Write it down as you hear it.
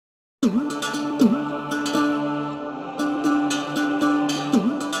दुनिया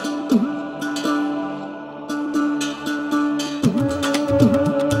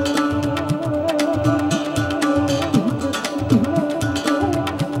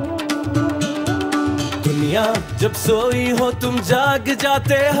जब सोई हो तुम जाग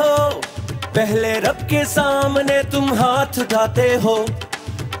जाते हो, पहले रब के सामने तुम हाथ उठाते हो,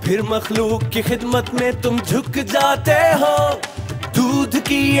 फिर मखलूक की खिदमत में तुम झुक जाते हो। दूध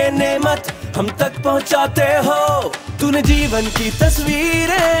की ये नेमत हम तक पहुंचाते हो। तूने जीवन की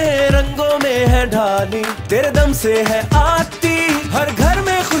तस्वीरें रंगों में है ढाली, तेरे दम से है आती हर घर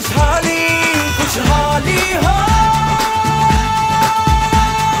में खुशहाली। खुशहाली हो,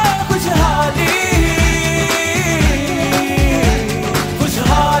 खुशहाली,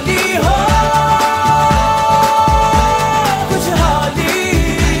 खुशहाली हो, खुशहाली।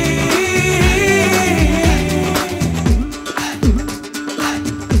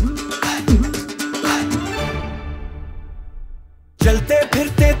 चलते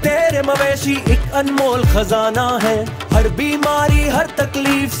फिरते तेरे मवेशी एक अनमोल खजाना है। हर बीमारी हर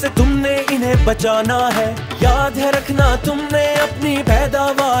तकलीफ से तुमने इन्हें बचाना है। याद है रखना तुमने अपनी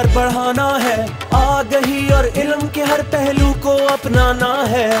पैदावार बढ़ाना है। आगही और इल्म के हर पहलू को अपनाना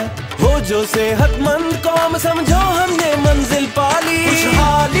है। हो जो सेहतमंद कौम समझो हमने मंजिल पाली।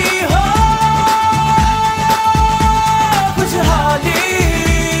 खुशहाली हो, खुशहाली,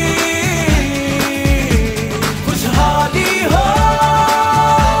 खुशहाली हो,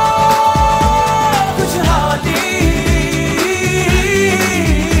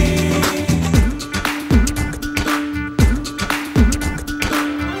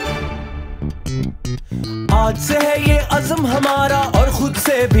 आज से है ये अज़्म हमारा और खुद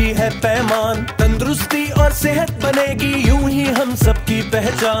से भी है पैमान। तंदुरुस्ती और सेहत बनेगी यूं ही हम सबकी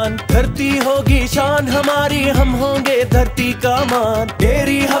पहचान। धरती होगी शान हमारी, हम होंगे धरती का मान।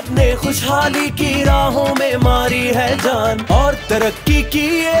 तेरी अपने खुशहाली की राहों में मारी है जान, और तरक्की की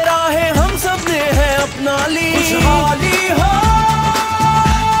ये राहें हम सब ने है अपना ली। खुशहाली हो,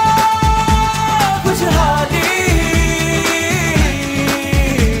 खुशहाली,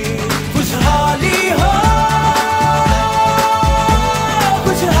 खुशहाली हो,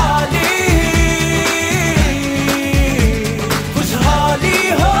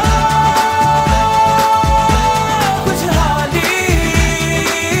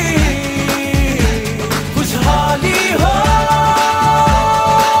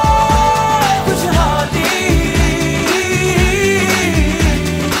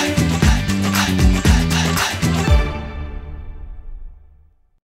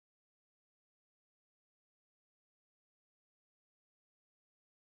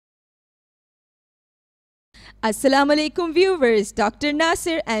 Assalamu alaikum viewers, Dr.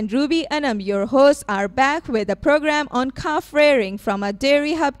 Nasir and Ruby Anam, your hosts, are back with a program on calf rearing from our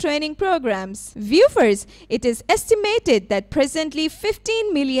Dairy Hub training programs. Viewers, it is estimated that presently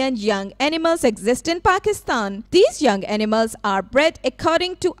 15 million young animals exist in Pakistan. These young animals are bred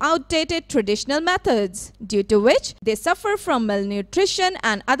according to outdated traditional methods, due to which they suffer from malnutrition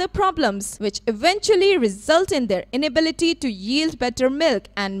and other problems, which eventually result in their inability to yield better milk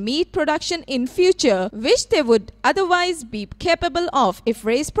and meat production in future, which they would otherwise be capable of if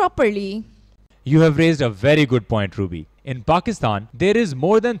raised properly. You have raised a very good point, Ruby. In Pakistan, there is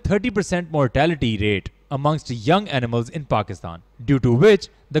more than 30% mortality rate amongst young animals in Pakistan, due to which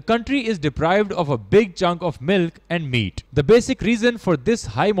the country is deprived of a big chunk of milk and meat. The basic reason for this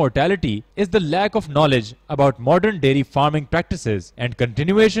high mortality is the lack of knowledge about modern dairy farming practices and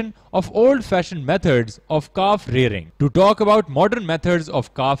continuation of old-fashioned methods of calf rearing. To talk about modern methods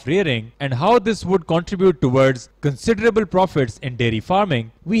of calf rearing and how this would contribute towards considerable profits in dairy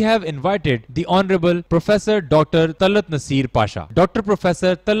farming, we have invited the Honorable Professor Dr. Talat Nasir Pasha, Dr.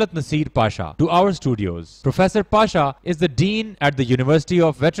 Professor Talat Nasir Pasha, to our studios. Professor Pasha is the Dean at the University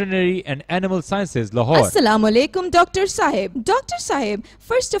of Veterinary and Animal Sciences, Lahore. Assalamu alaikum, Dr. Sahib. Dr. Sahib,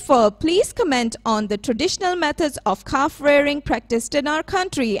 first of all, please comment on the traditional methods of calf rearing practiced in our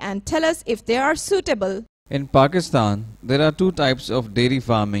country and tell us if they are suitable. In Pakistan, there are two types of dairy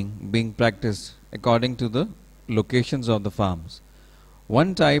farming being practiced according to the locations of the farms.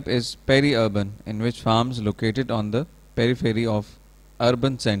 One type is peri-urban, in which farms located on the periphery of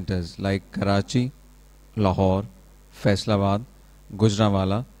urban centers like Karachi, Lahore, Faisalabad,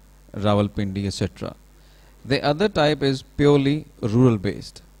 Gujranwala, Rawalpindi, etc. The other type is purely rural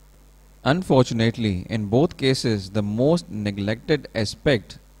based. Unfortunately, in both cases, the most neglected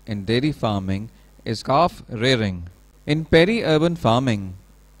aspect in dairy farming is calf rearing. In peri-urban farming,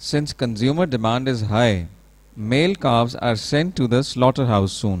 since consumer demand is high, male calves are sent to the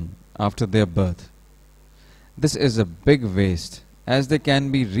slaughterhouse soon after their birth. This is a big waste as they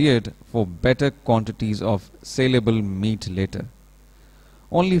can be reared for better quantities of saleable meat later.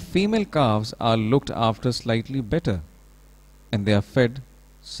 Only female calves are looked after slightly better, and they are fed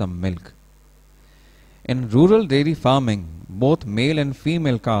some milk. In rural dairy farming, both male and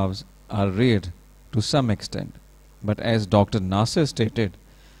female calves are reared to some extent, but as Dr. Nasir stated,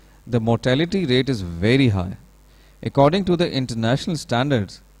 the mortality rate is very high. According to the international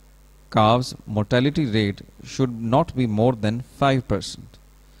standards, calves' mortality rate should not be more than 5%.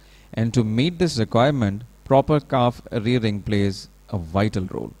 And to meet this requirement, proper calf rearing plays a vital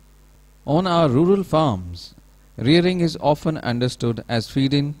role. On our rural farms, rearing is often understood as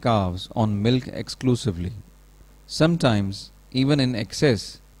feeding calves on milk exclusively, sometimes even in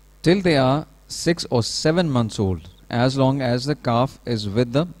excess, till they are 6 or 7 months old, as long as the calf is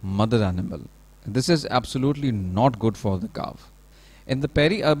with the mother animal. This is absolutely not good for the calf. In the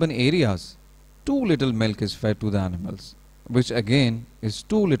peri-urban areas, too little milk is fed to the animals, which again is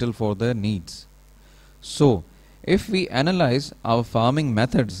too little for their needs. So, if we analyze our farming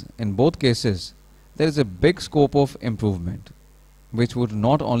methods in both cases, there is a big scope of improvement, which would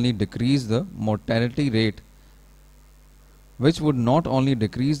not only decrease the mortality rate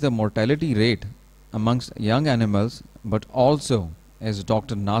amongst young animals, but also, as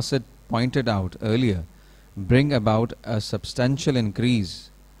Dr. Nasir pointed out earlier, bring about a substantial increase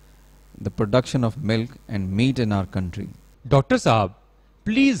in the production of milk and meat in our country. Dr. Saab,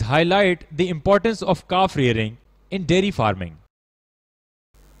 please highlight the importance of calf rearing in dairy farming.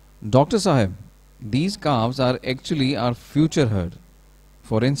 Dr. Sahib, these calves are actually our future herd.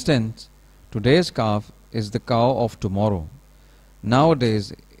 For instance, today's calf is the cow of tomorrow.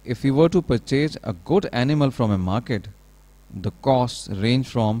 Nowadays, if we were to purchase a good animal from a market, the costs range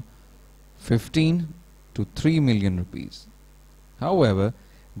from 15 to 3 million rupees. However,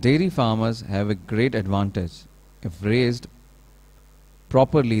 dairy farmers have a great advantage. If raised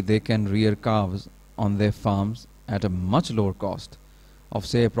properly, they can rear calves on their farms at a much lower cost of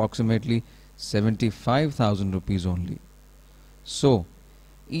say approximately 75,000 rupees only. So,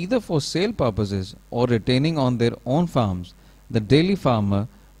 either for sale purposes or retaining on their own farms, the dairy farmer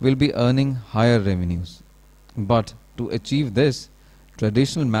will be earning higher revenues. But to achieve this,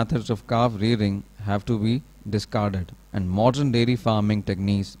 traditional methods of calf rearing have to be discarded and modern dairy farming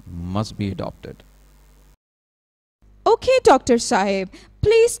techniques must be adopted. Okay, Dr. Sahib,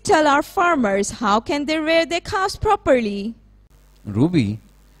 please tell our farmers how can they rear their calves properly. Ruby,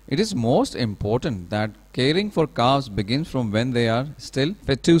 it is most important that caring for calves begins from when they are still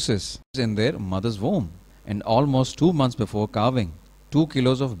fetuses in their mother's womb, and almost 2 months before calving, 2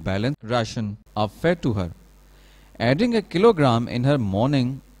 kilos of balanced ration are fed to her. Adding a kilogram in her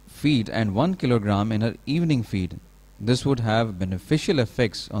morning feed and 1 kilogram in her evening feed, this would have beneficial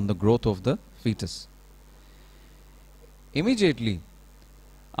effects on the growth of the fetus. Immediately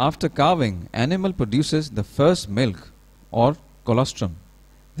after calving, animal produces the first milk or colostrum.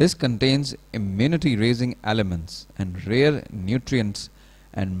 This contains immunity raising elements and rare nutrients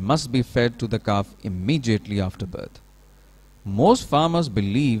and must be fed to the calf immediately after birth. Most farmers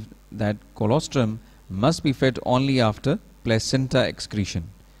believe that colostrum must be fed only after placenta excretion.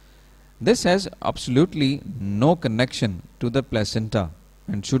 This has absolutely no connection to the placenta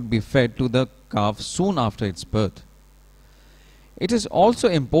and should be fed to the calf soon after its birth. It is also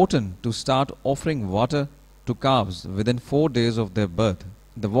important to start offering water to calves within 4 days of their birth.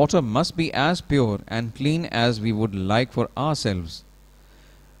 The water must be as pure and clean as we would like for ourselves.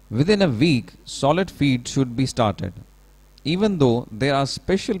 Within a week, solid feed should be started. Even though there are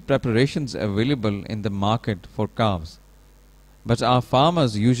special preparations available in the market for calves, but our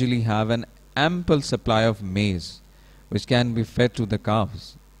farmers usually have an ample supply of maize which can be fed to the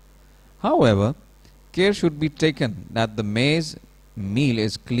calves. However, care should be taken that the maize meal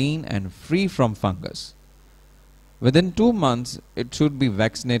is clean and free from fungus. Within 2 months, it should be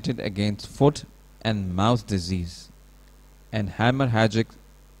vaccinated against foot and mouth disease and hemorrhagic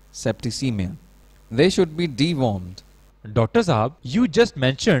septicemia. They should be dewormed. Dr. Saab, you just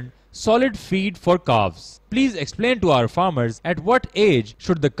mentioned solid feed for calves. Please explain to our farmers at what age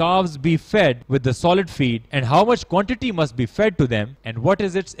should the calves be fed with the solid feed and how much quantity must be fed to them and what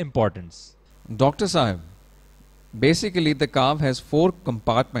is its importance. Dr. Sahib, basically the calf has 4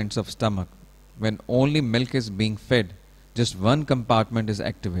 compartments of stomach. When only milk is being fed, just one compartment is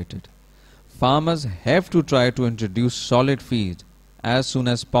activated. Farmers have to try to introduce solid feed as soon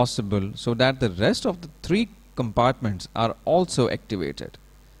as possible so that the rest of the 3 compartments are also activated,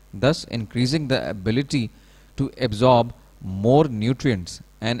 thus increasing the ability to absorb more nutrients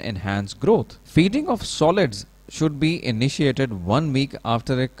and enhance growth. Feeding of solids should be initiated 1 week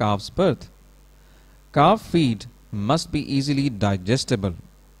after a calf's birth. Calf feed must be easily digestible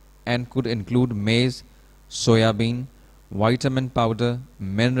and could include maize, soya bean, vitamin powder,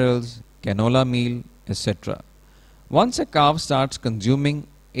 minerals, canola meal, etc. Once a calf starts consuming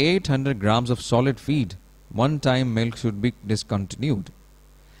 800 grams of solid feed, one-time milk should be discontinued.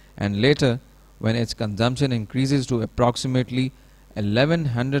 And later, when its consumption increases to approximately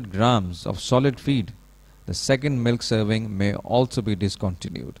 1100 grams of solid feed, the second milk serving may also be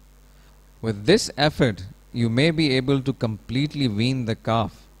discontinued. With this effort, you may be able to completely wean the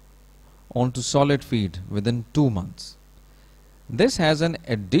calf onto solid feed within 2 months. This has an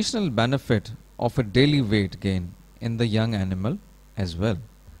additional benefit of a daily weight gain in the young animal as well.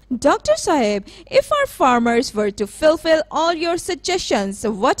 Dr. Sahib, if our farmers were to fulfill all your suggestions,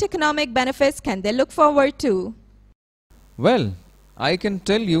 what economic benefits can they look forward to? Well, I can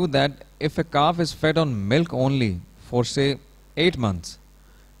tell you that if a calf is fed on milk only for say 8 months,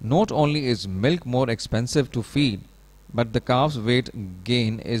 not only is milk more expensive to feed, but the calf's weight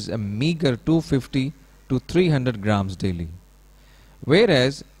gain is a meager 250 to 300 grams daily,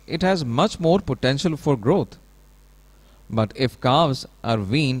 whereas it has much more potential for growth. But if calves are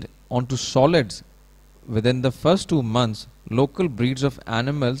weaned onto solids within the first 2 months, local breeds of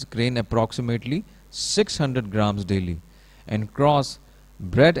animals gain approximately 600 grams daily, and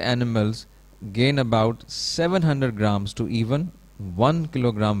cross-bred animals gain about 700 grams to even 1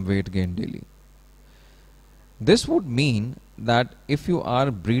 kilogram weight gain daily. This would mean that if you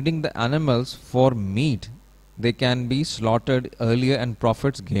are breeding the animals for meat, they can be slaughtered earlier and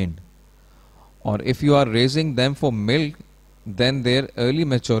profits gained. Or if you are raising them for milk, then their early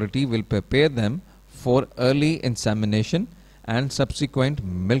maturity will prepare them for early insemination and subsequent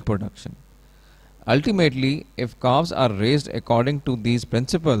milk production. Ultimately, if calves are raised according to these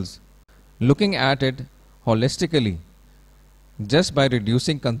principles, looking at it holistically, just by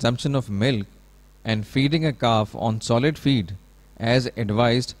reducing consumption of milk and feeding a calf on solid feed as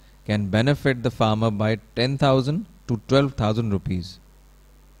advised can benefit the farmer by 10,000 to 12,000 rupees.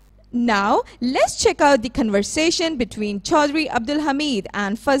 Now, let's check out the conversation between Chaudhry Abdul Hamid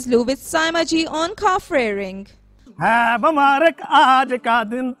and Fazlu with Saima ji on calf rearing. है मुबारक आज का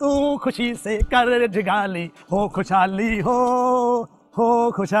दिन तू खुशी से कर जगाली हो खुशहाली हो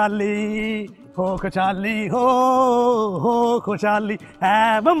खुशहाली हो खुशहाली हो खुशहाली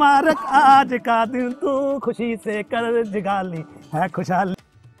है मुबारक आज का दिन तू खुशी से कर जगाली है खुशहाली.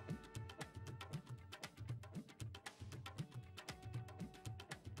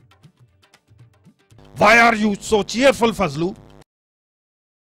 Why are you so cheerful, Fazlu?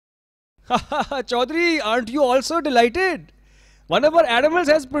 Chaudhry, aren't you also delighted? One of our animals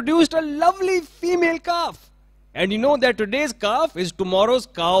has produced a lovely female calf. And you know that today's calf is tomorrow's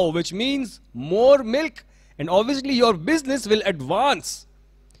cow, which means more milk. And obviously your business will advance.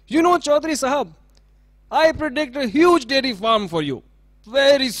 You know, Chaudhry Sahab, I predict a huge dairy farm for you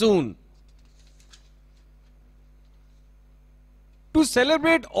very soon. To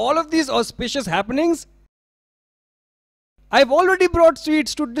celebrate all of these auspicious happenings, I've already brought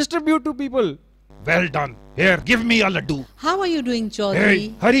sweets to distribute to people. Well done. Here, give me a laddu. How are you doing, Chaudhry?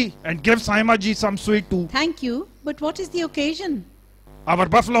 Hey, hurry and give Saima ji some sweet too. Thank you, but what is the occasion? Our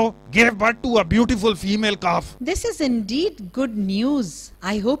buffalo gave birth to a beautiful female calf. This is indeed good news.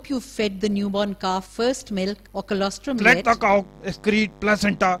 I hope you fed the newborn calf first milk or colostrum Let yet. the cow excrete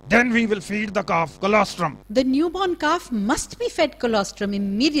placenta, then we will feed the calf colostrum. The newborn calf must be fed colostrum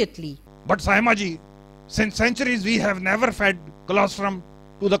immediately. But Saima ji, since centuries we have never fed colostrum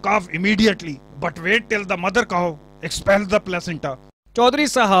to the calf immediately, but wait till the mother cow expels the placenta. Chaudhry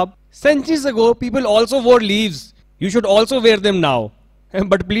Sahab, centuries ago people also wore leaves. You should also wear them now.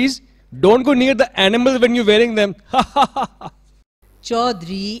 But please, don't go near the animals when you're wearing them.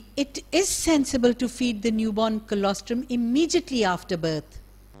 Chaudhry, it is sensible to feed the newborn colostrum immediately after birth.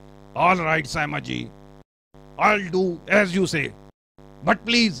 All right, Saima ji. I'll do as you say. But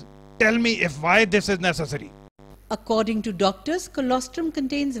please, tell me if why this is necessary. According to doctors, colostrum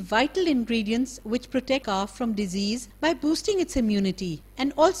contains vital ingredients which protect calf from disease by boosting its immunity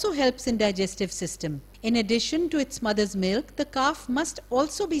and also helps in digestive system. In addition to its mother's milk, the calf must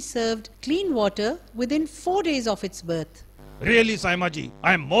also be served clean water within 4 days of its birth. Really, Saima ji,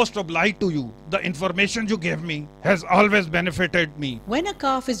 I am most obliged to you. The information you gave me has always benefited me. When a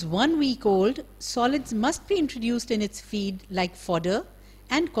calf is 1 week old, solids must be introduced in its feed like fodder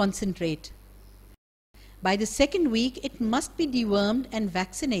and concentrate. By the 2nd week, it must be dewormed and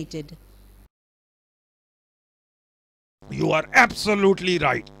vaccinated. You are absolutely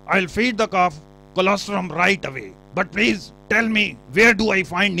right. I'll feed the calf colostrum right away. But please tell me, where do I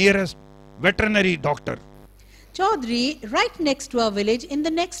find nearest veterinary doctor? Chaudhry, right next to our village in the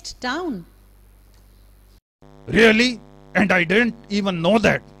next town. Really? And I didn't even know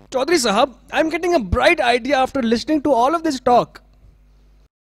that. Chaudhary Sahab, I'm getting a bright idea after listening to all of this talk.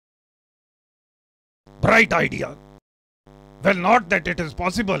 Bright idea. Well, not that it is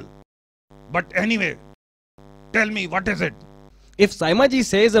possible. But anyway, tell me, what is it? If Saimaji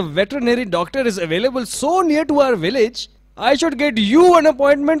says a veterinary doctor is available so near to our village, I should get you an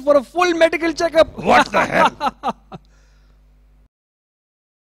appointment for a full medical checkup. What the hell?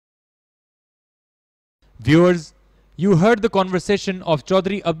 Viewers, you heard the conversation of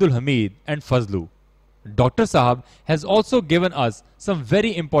Chaudhary Abdul Hamid and Fazlu. Dr. Sahab has also given us some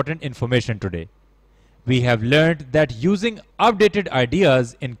very important information today. We have learned that using updated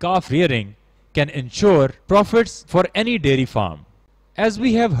ideas in calf rearing can ensure profits for any dairy farm. As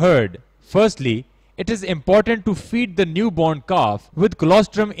we have heard, firstly, it is important to feed the newborn calf with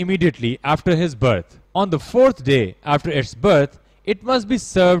colostrum immediately after his birth. On the 4th day after its birth, it must be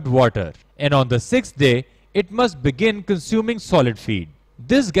served water, and on the 6th day, it must begin consuming solid feed.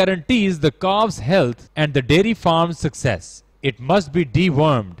 This guarantees the calf's health and the dairy farm's success. It must be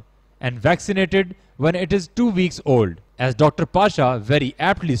dewormed and vaccinated when it is 2 weeks old. As Dr. Pasha very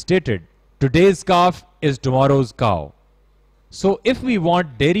aptly stated, today's calf is tomorrow's cow. So if we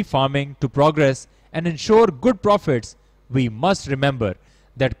want dairy farming to progress and ensure good profits, we must remember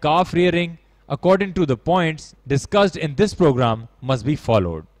that calf rearing, according to the points discussed in this program, must be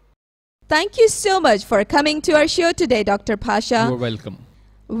followed. Thank you so much for coming to our show today, Dr. Pasha. You are welcome.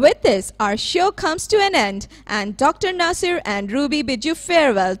 With this, our show comes to an end, and Dr. Nasir and Ruby bid you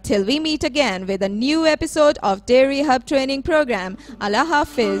farewell till we meet again with a new episode of Dairy Hub Training Program. Allah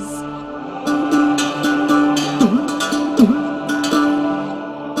Hafiz.